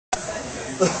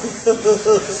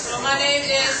So my name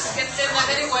is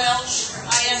Lavallée-Welch.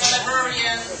 I am a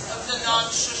librarian of the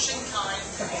non-shushing kind.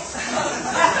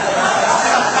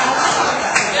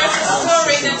 There's a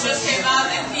story that just came out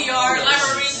in PR.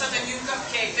 Libraries are the new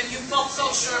cupcake, the new pop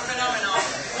culture phenomenon.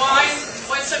 Why?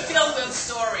 Well, it's a feel-good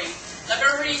story.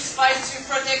 Libraries fight to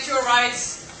protect your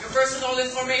rights, your personal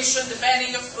information, the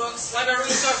banning of books.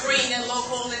 Libraries are green and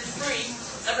local and free.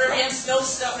 Librarians know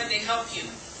stuff and they help you.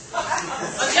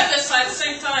 On the other side, at the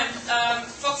same time,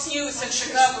 Fox News in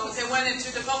Chicago, they went into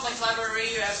the public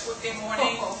library Weekday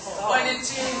morning, went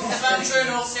into the Van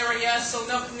Journals area, so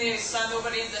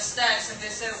nobody in the stacks, and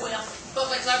they said, well,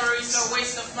 public libraries are a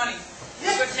waste of money.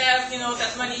 You could have,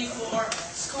 that money for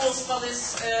schools,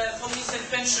 police and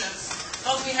pensions.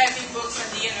 Not be having books on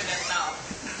the internet now.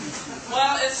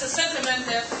 Well, it's a sentiment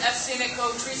that I've seen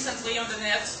echoed recently on the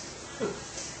net.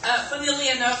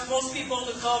 Funnily enough, most people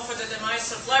who call for the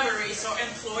demise of libraries or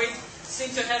employed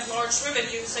seem to have large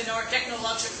revenues and are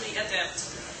technologically adept.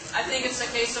 I think it's a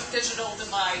case of digital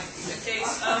divide, a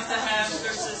case of the have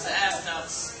versus the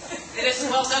have-nots. It is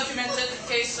well documented in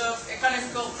case of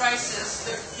economical crisis,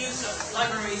 the use of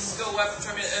libraries go up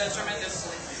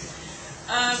tremendously.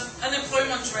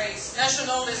 Unemployment rates.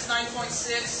 National is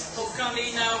 9.6. Polk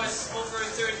County now is over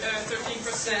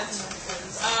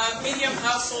 13%. Median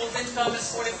household income is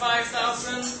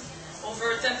 $45,000.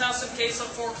 Over 10,000 cases of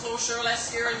foreclosure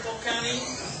last year in Polk County.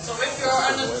 So if you're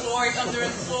unemployed,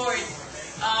 underemployed,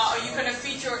 are you going to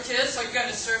feed your kids or are you going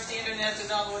to surf the internet to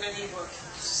download an ebook?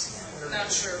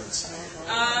 Not sure.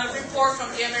 Report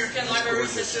from the American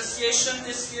Libraries Association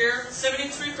this year,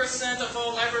 73% of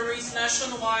all libraries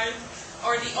nationwide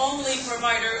are the only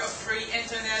provider of free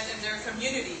internet in their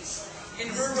communities. In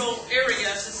rural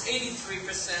areas, it's 83%.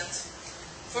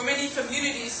 For many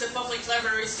communities, the public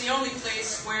library is the only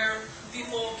place where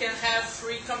people can have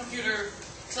free computer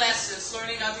classes,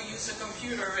 learning how to use a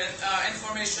computer and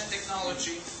information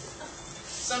technology.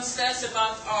 Some stats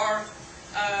about our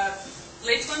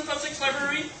Lakeland Public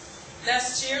Library.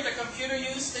 Last year, the computer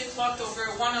use, they clocked over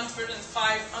 100,000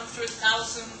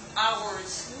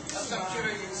 hours of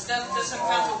computer use. That doesn't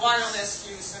count the wireless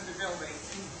use in the building.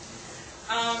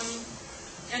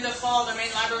 In the fall, the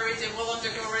main library, they will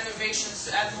undergo renovations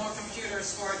to add more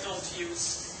computers for adult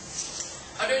use.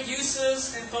 Other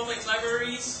uses in public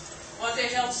libraries, well, they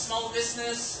help small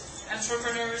business,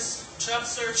 entrepreneurs, job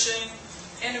searching,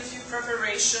 interview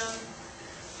preparation,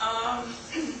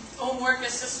 homework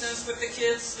assistance with the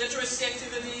kids, literacy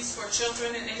activities for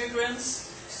children and immigrants.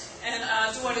 And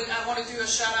I want to do a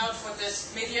shout out for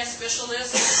this media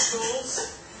specialist in schools.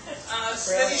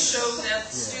 Studies show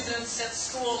that students at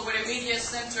school with a media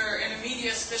center and a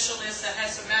media specialist that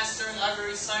has a master in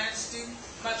library science do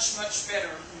much, much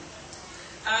better.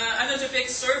 Another big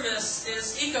service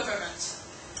is e-government.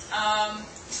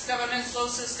 Government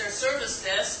closes their service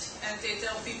desk and they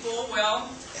tell people, well,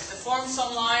 the form's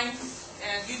online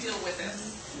and you deal with it.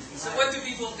 So what do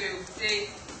people do? They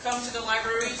come to the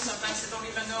library, sometimes they don't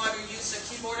even know how to use a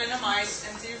keyboard and a mouse,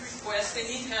 and they request, they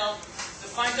need help to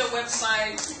find the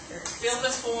website, fill the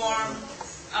form,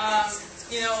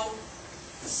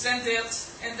 send it,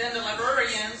 and then the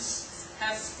librarians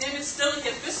have, it's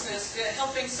delicate business,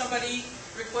 helping somebody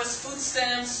request food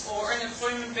stamps or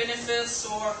unemployment benefits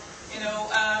or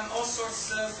all sorts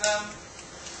of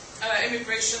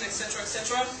immigration, etc.,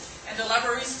 etc. And the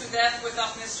libraries do that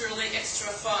without necessarily extra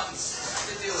funds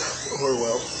to do it. Or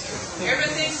well.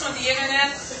 Everything's on the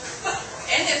internet.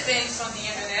 Anything's on the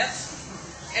internet.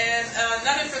 And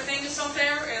not everything is on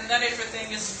there, and not everything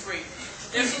is free.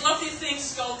 There's a lovely thing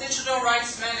called digital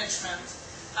rights management.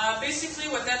 Basically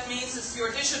what that means is your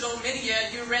digital media,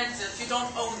 you rent it, you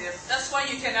don't own it. That's why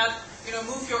you cannot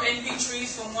move your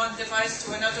MP3s from one device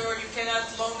to another, or you cannot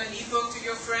loan an ebook to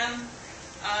your friend.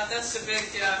 That's a big,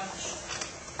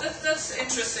 that's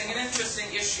interesting, an interesting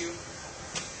issue.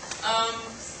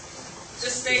 The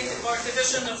State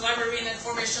Division of Library and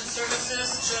Information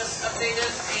Services just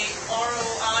updated a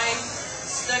ROI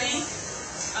study.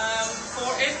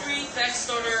 For every tax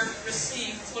dollar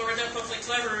received, Florida Public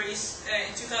Libraries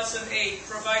in 2008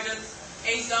 provided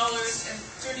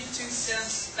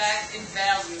 $8.32 back in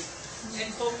value.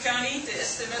 In Polk County, the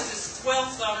estimate is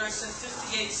 $12.58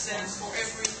 for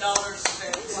every dollar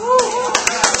spent.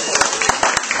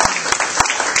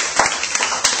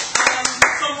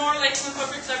 Some more Lakeland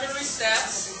Public Library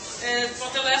stats. For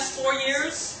the last 4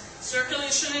 years,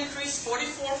 circulation increased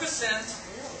 44%,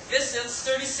 visits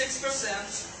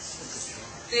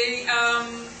 36%.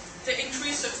 The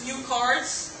increase of new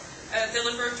cards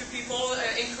delivered to people,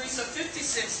 increase of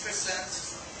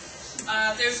 56%.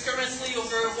 There's currently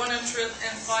over 100,000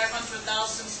 and 500,000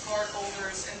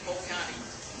 cardholders in Polk County.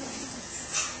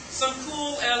 Some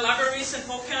cool libraries in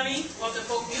Polk County. Well, the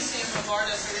Polk Museum of Art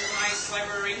is a really nice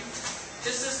library.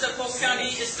 This is the Polk County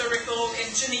Historical and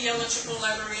Genealogical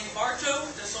Library in Bartow.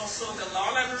 There's also the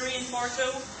Law Library in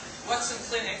Bartow. Watson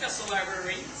Clinic as a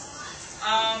library.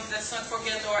 Let's not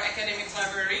forget our academic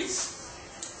libraries.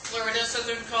 Florida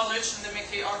Southern College and the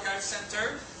McKay Archive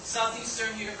Center,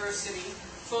 Southeastern University,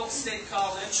 Polk State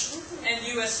College, and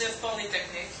USF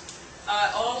Polytechnic.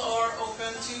 All are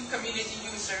open to community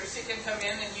users. You can come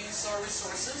in and use our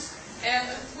resources. And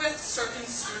with certain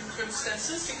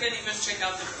circumstances, you can even check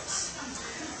out the books.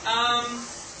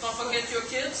 Don't forget your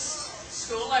kids,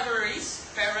 school libraries.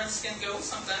 Parents can go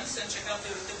sometimes and check out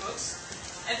the books.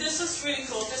 And this is really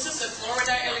cool. This is a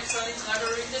Florida Electronic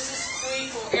Library. This is free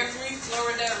for every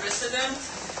Florida resident.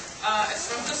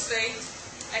 It's from the state.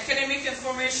 Academic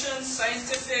information,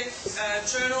 scientific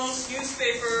journals,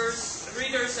 newspapers,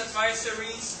 readers'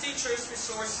 advisories, teachers'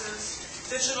 resources,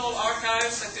 digital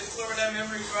archives like the Florida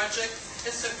Memory Project.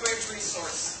 It's a great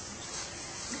resource.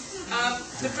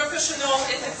 The professional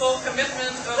ethical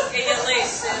commitment of ALA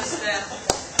says that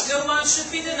no one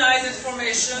should be denied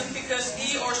information because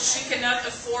he or she cannot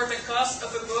afford the cost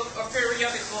of a book or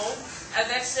periodical,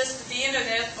 have access to the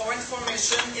internet or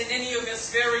information in any of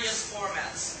its various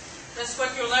formats. That's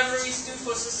what your libraries do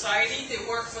for society. They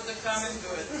work for the common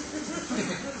good.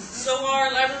 So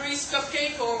are libraries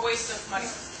cupcake or a waste of money?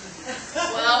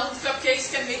 Well, cupcakes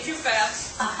can make you fat.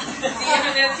 The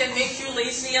internet can make you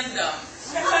lazy and dumb.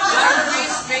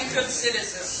 Libraries make good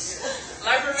citizens.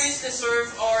 Libraries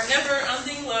deserve our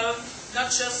never-ending love, not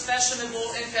just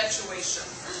fashionable infatuation.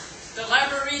 The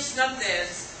library is not dead,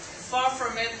 far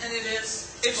from it, and it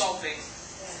is evolving.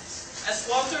 As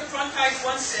Walter Cronkite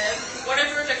once said,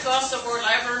 whatever the cost of our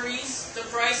libraries, the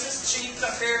price is cheap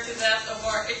compared to that of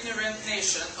our ignorant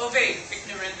nation, of a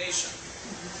ignorant nation.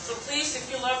 So please, if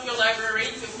you love your library,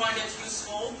 if you find it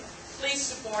useful, please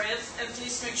support it, and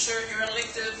please make sure your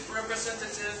elected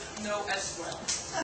representative know as well.